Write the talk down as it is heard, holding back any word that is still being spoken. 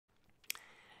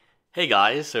Hey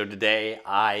guys, so today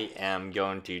I am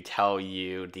going to tell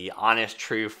you the honest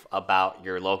truth about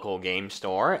your local game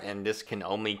store, and this can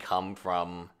only come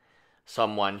from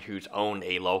someone who's owned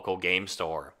a local game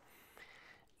store.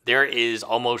 There is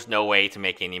almost no way to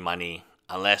make any money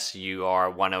unless you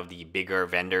are one of the bigger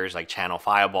vendors like Channel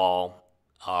Fireball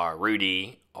or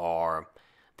Rudy, or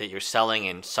that you're selling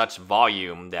in such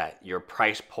volume that your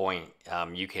price point,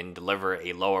 you can deliver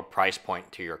a lower price point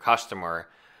to your customer,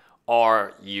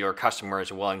 or your customer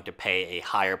is willing to pay a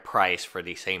higher price for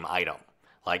the same item,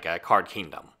 like a Card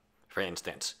Kingdom, for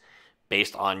instance,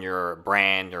 based on your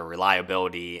brand or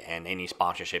reliability and any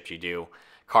sponsorships you do.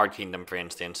 Card Kingdom, for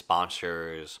instance,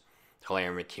 sponsors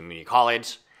Hilarion Community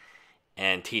College,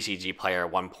 and TCG Player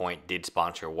at one point did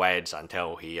sponsor Weds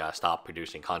until he stopped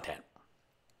producing content.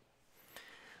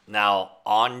 Now,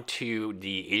 on to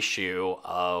the issue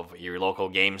of your local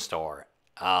game store.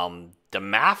 The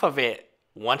math of it,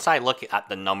 once I look at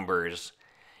the numbers,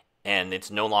 and it's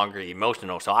no longer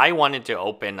emotional. So I wanted to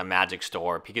open a Magic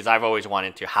store because I've always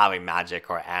wanted to have a Magic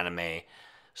or anime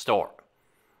store.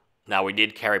 Now, we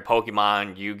did carry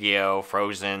Pokemon, Yu-Gi-Oh,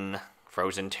 Frozen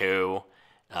 2,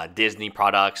 Disney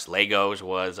products, Legos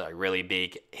was a really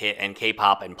big hit, and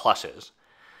K-pop and pluses.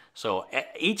 So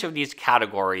each of these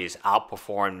categories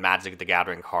outperformed Magic the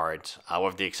Gathering cards,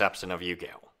 with the exception of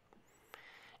Yu-Gi-Oh.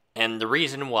 And the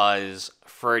reason was,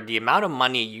 for the amount of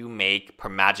money you make per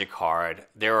Magic card,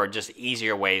 there are just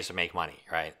easier ways to make money,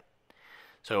 right?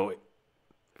 So,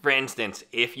 for instance,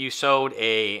 if you sold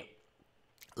a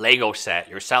Lego set,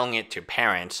 you're selling it to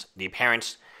parents. The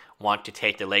parents want to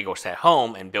take the Lego set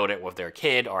home and build it with their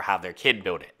kid or have their kid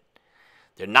build it.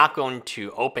 They're not going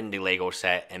to open the Lego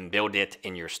set and build it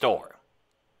in your store.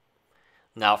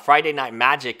 Now, Friday Night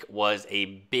Magic was a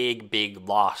big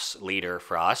loss leader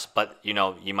for us, but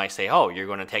you might say, oh, you're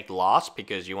going to take the loss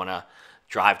because you want to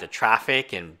drive the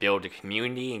traffic and build a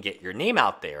community and get your name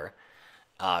out there.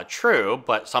 True,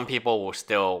 but some people will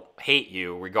still hate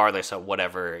you regardless of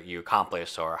whatever you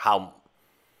accomplish or how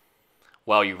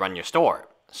well you run your store.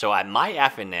 So at my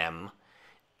F&M,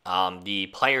 the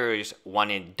players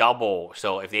wanted double.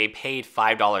 So if they paid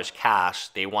 $5 cash,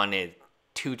 they wanted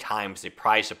 2 times the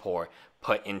prize support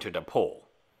put into the pool.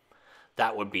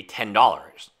 That would be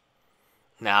 $10.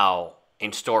 Now,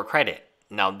 in store credit.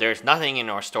 Now, there's nothing in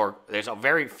our store. There's a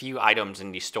very few items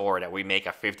in the store that we make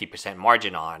a 50%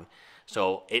 margin on.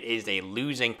 So it is a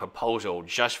losing proposal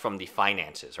just from the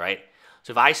finances, right?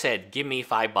 So if I said, give me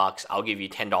 $5, I'll give you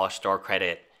 $10 store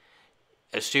credit,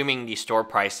 assuming the store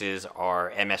prices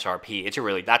are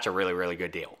MSRP, that's a really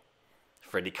good deal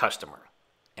for the customer.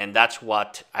 And that's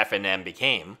what F&M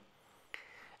became.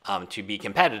 To be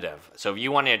competitive. So if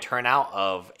you wanted a turnout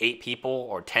of 8 people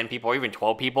or 10 people or even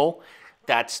 12 people,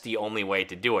 that's the only way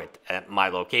to do it at my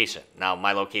location. Now,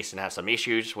 my location has some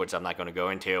issues, which I'm not going to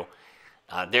go into.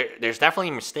 There's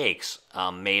definitely mistakes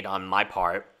made on my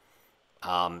part.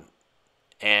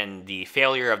 And the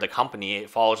failure of the company,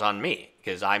 it falls on me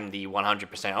because I'm the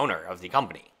 100% owner of the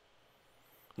company.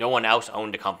 No one else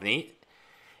owned the company.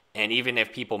 And even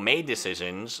if people made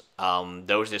decisions,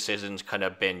 those decisions could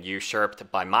have been usurped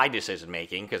by my decision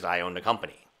making because I own the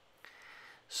company.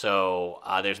 So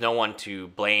there's no one to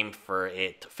blame for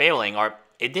it failing, or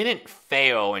it didn't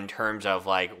fail in terms of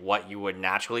like what you would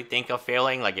naturally think of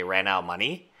failing, like it ran out of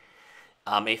money.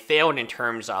 It failed in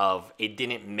terms of it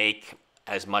didn't make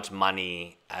as much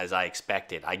money as I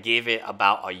expected. I gave it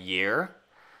about a year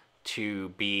to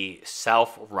be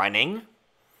self-running.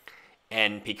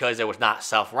 And because it was not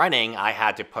self-running, I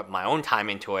had to put my own time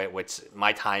into it, which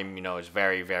my time, is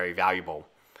very, very valuable,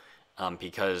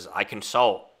 because I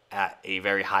consult at a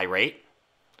very high rate.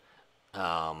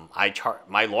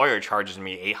 My lawyer charges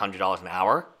me $800 an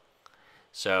hour,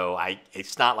 so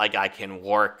it's not like I can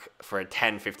work for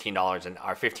 $10, $15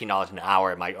 or $15 an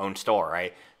hour at my own store,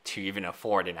 right, to even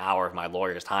afford an hour of my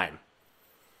lawyer's time.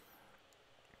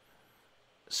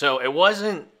 So it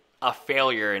wasn't a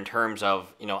failure in terms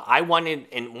of, I wanted,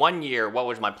 in 1 year, what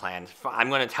was my plan? I'm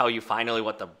going to tell you finally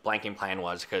what the blanking plan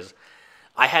was, because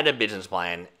I had a business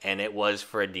plan, and it was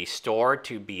for the store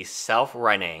to be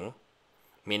self-running,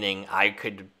 meaning I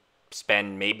could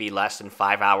spend maybe less than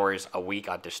 5 hours a week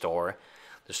at the store.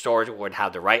 The stores would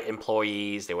have the right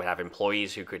employees. They would have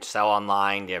employees who could sell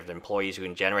online. They have employees who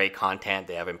can generate content.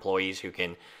 They have employees who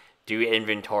can do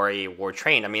inventory or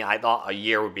train. I mean, I thought a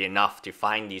year would be enough to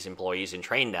find these employees and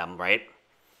train them, right?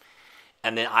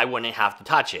 And then I wouldn't have to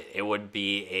touch it. It would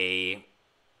be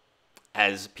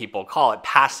as people call it,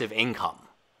 passive income.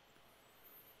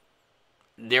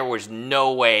 There was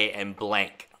no way in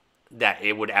blank that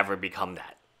it would ever become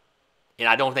that. And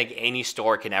I don't think any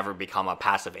store can ever become a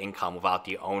passive income without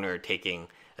the owner taking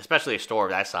especially a store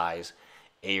of that size,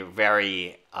 a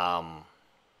very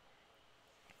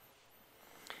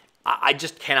I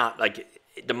just cannot, like,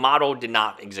 the model did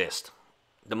not exist.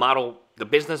 The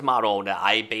business model that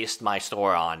I based my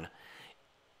store on,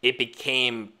 it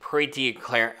became pretty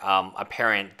clear,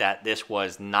 apparent that this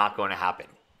was not going to happen,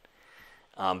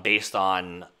 based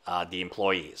on the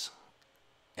employees,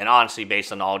 and honestly,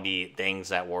 based on all the things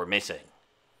that were missing.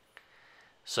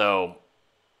 So,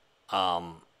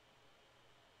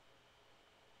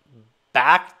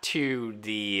 back to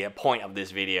the point of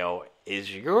this video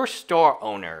is your store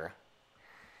owner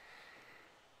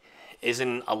is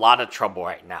in a lot of trouble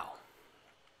right now.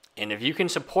 And if you can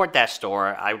support that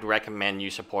store, I would recommend you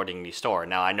supporting the store.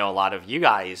 Now, I know a lot of you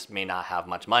guys may not have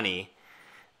much money,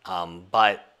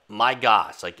 but my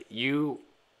gosh, like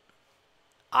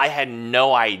I had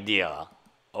no idea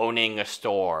owning a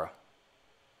store.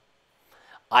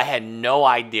 I had no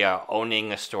idea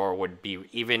owning a store would be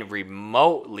even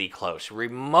remotely close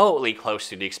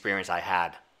to the experience I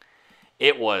had.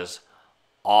 It was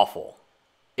awful.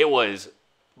 It was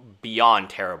beyond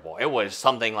terrible. It was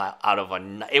something like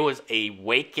it was a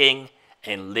waking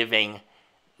and living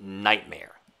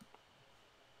nightmare.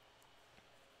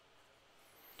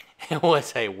 It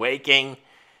was a waking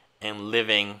and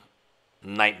living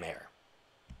nightmare.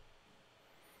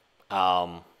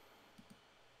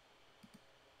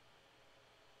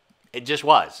 It just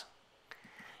was.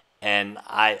 And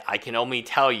I can only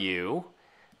tell you,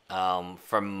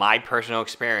 from my personal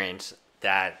experience,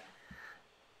 that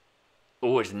it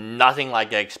was nothing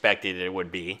like I expected it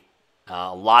would be.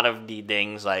 A lot of the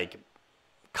things like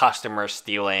customers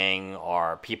stealing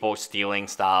or people stealing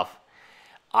stuff,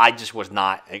 I was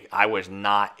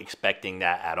not expecting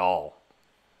that at all.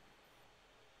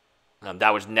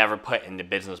 That was never put in the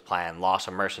business plan, loss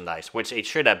of merchandise, which it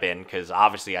should have been, because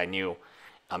obviously I knew.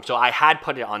 So I had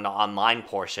put it on the online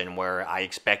portion where I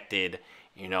expected,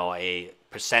 a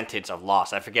percentage of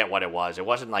loss. I forget what it was. It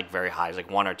wasn't like very high. It was like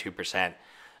 1 or 2%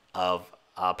 of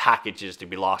packages to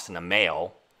be lost in the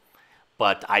mail.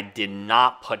 But I did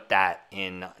not put that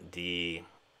in the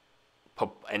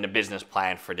business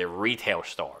plan for the retail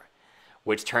store,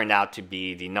 which turned out to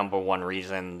be the number one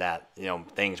reason that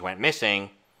things went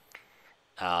missing.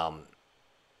 And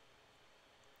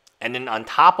then on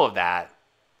top of that,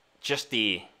 just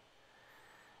the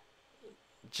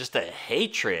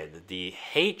hatred,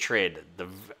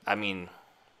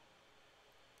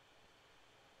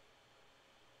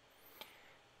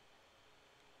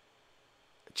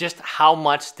 just how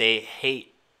much they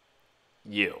hate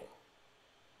you.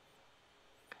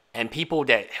 And people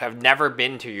that have never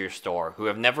been to your store, who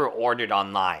have never ordered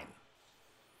online,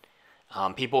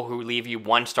 people who leave you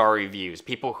 1-star reviews,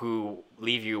 people who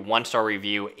leave you 1-star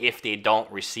review if they don't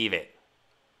receive it.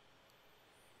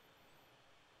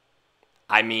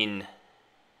 I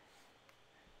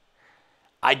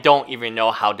don't even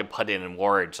know how to put it in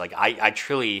words. Like, I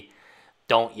truly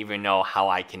don't even know how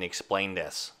I can explain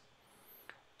this.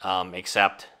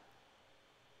 Except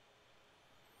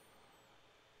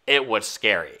it was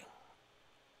scary.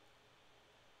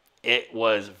 It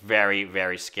was very,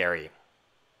 very scary.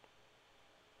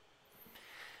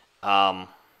 Yeah.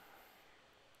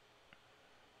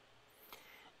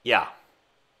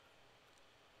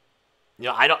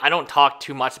 I don't talk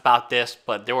too much about this,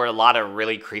 but there were a lot of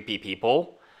really creepy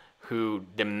people who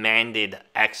demanded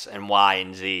X and Y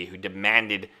and Z, who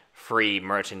demanded free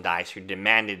merchandise, who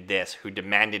demanded this, who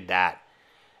demanded that.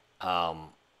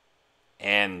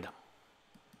 And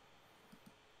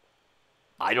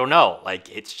I don't know, like,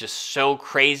 it's just so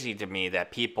crazy to me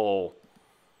that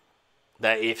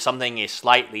that if something is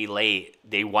slightly late,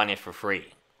 they want it for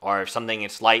free. Or if something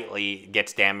is slightly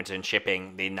gets damaged in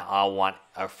shipping, they now want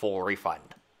a full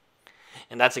refund.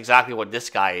 And that's exactly what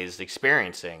this guy is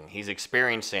experiencing. He's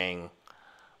experiencing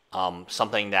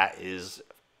something that is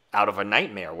out of a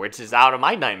nightmare, which is out of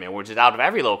my nightmare, which is out of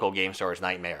every local game store's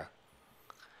nightmare.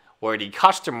 Where the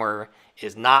customer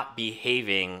is not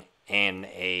behaving in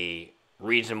a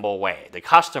reasonable way. The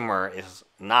customer is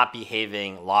not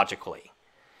behaving logically.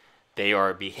 They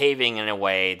are behaving in a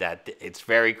way that it's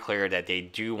very clear that they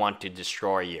do want to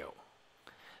destroy you.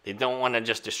 They don't want to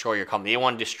just destroy your company. They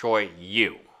want to destroy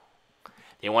you.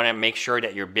 They want to make sure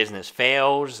that your business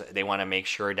fails. They want to make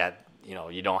sure that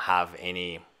you don't have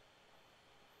any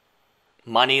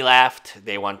money left.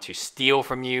 They want to steal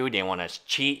from you. They want to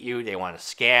cheat you. They want to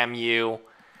scam you.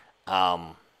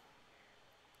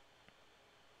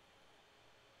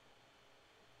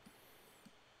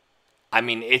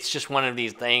 It's just one of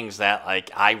these things that, like,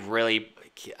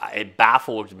 it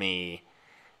baffled me,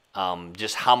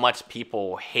 just how much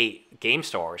people hate game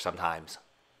stores sometimes.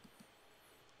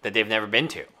 that they've never been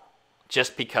to,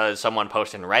 just because someone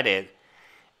posted in Reddit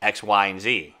X, Y, and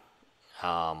Z.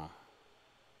 I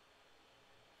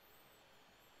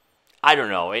don't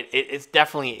know. It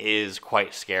definitely is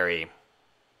quite scary.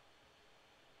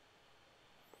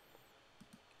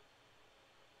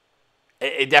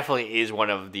 It definitely is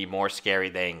one of the more scary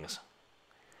things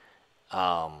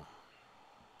that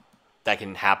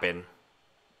can happen.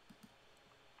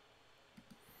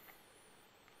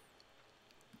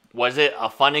 Was it a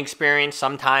fun experience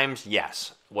sometimes?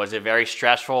 Yes. Was it very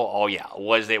stressful? Oh, yeah.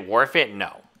 Was it worth it?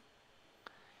 No.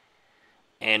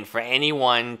 And for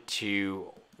anyone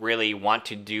to really want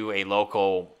to do a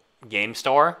local game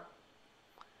store,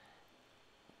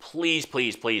 please,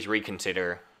 please, please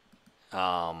reconsider.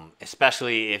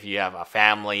 Especially if you have a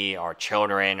family or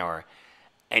children or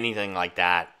anything like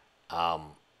that.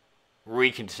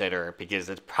 Reconsider, because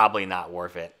it's probably not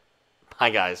worth it. Bye,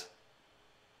 guys.